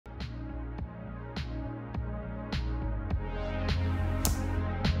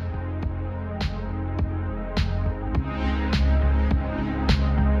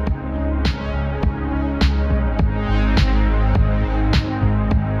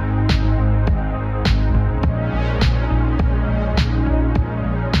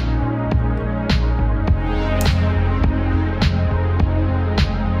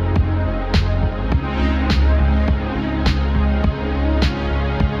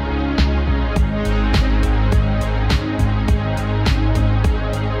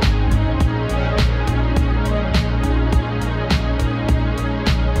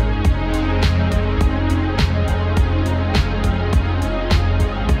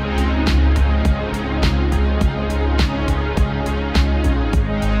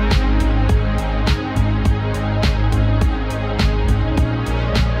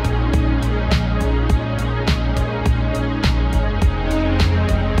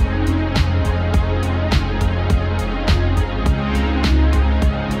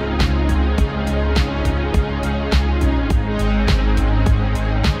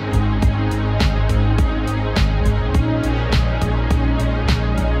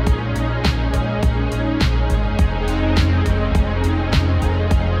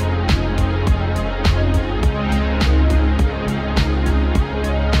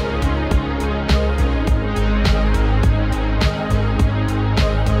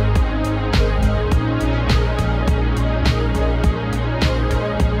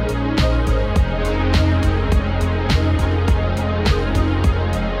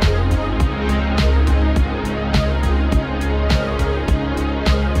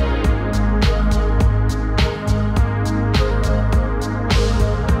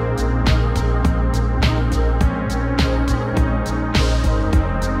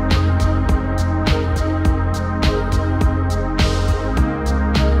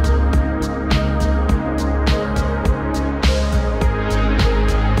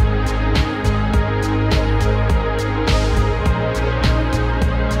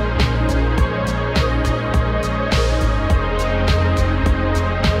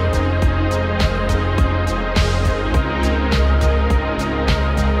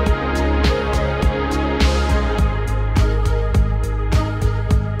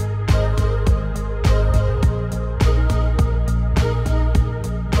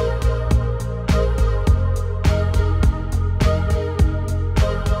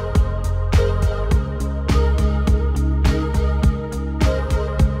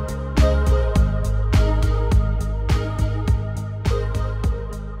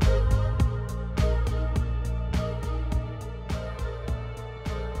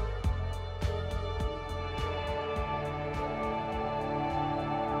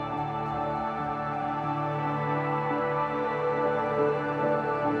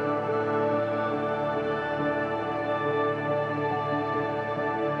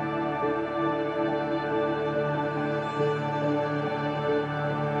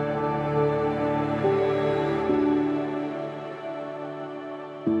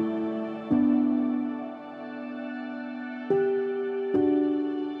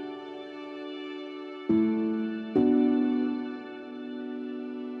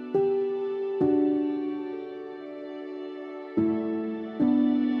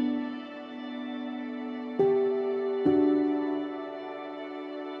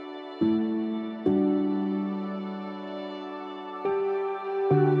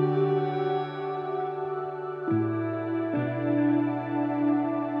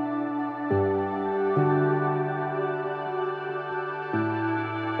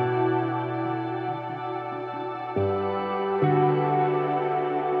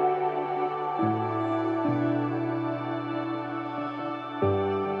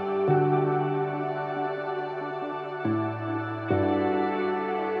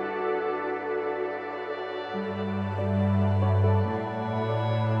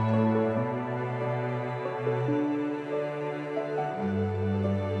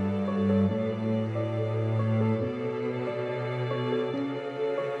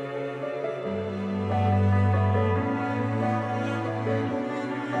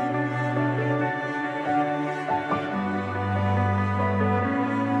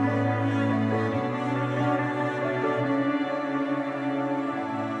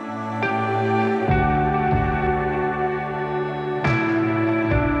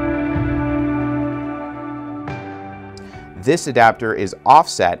This adapter is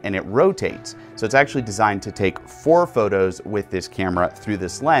offset and it rotates. So it's actually designed to take 4 photos with this camera through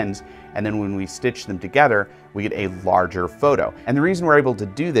this lens, and then when we stitch them together, we get a larger photo. And the reason we're able to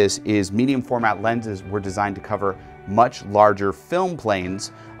do this is medium format lenses were designed to cover much larger film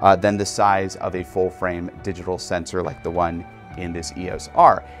planes than the size of a full frame digital sensor like the one in this EOS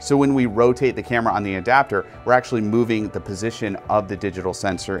R. So when we rotate the camera on the adapter, we're actually moving the position of the digital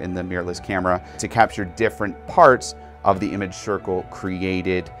sensor in the mirrorless camera to capture different parts of the image circle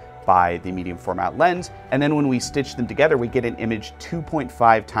created by the medium format lens. And then when we stitch them together, we get an image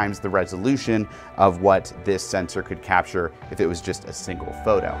 2.5 times the resolution of what this sensor could capture if it was just a single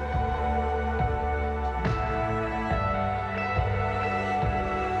photo.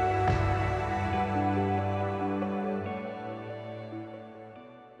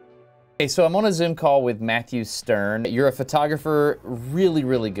 Hey, so I'm on a Zoom call with Matthew Stern. You're a photographer, really,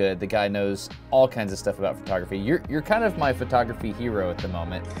 really good. The guy knows all kinds of stuff about photography. You're kind of my photography hero at the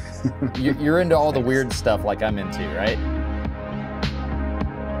moment. You're into all the weird stuff like I'm into, right?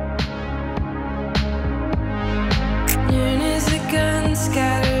 Yearn as a gun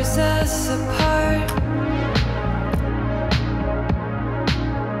scatters us apart.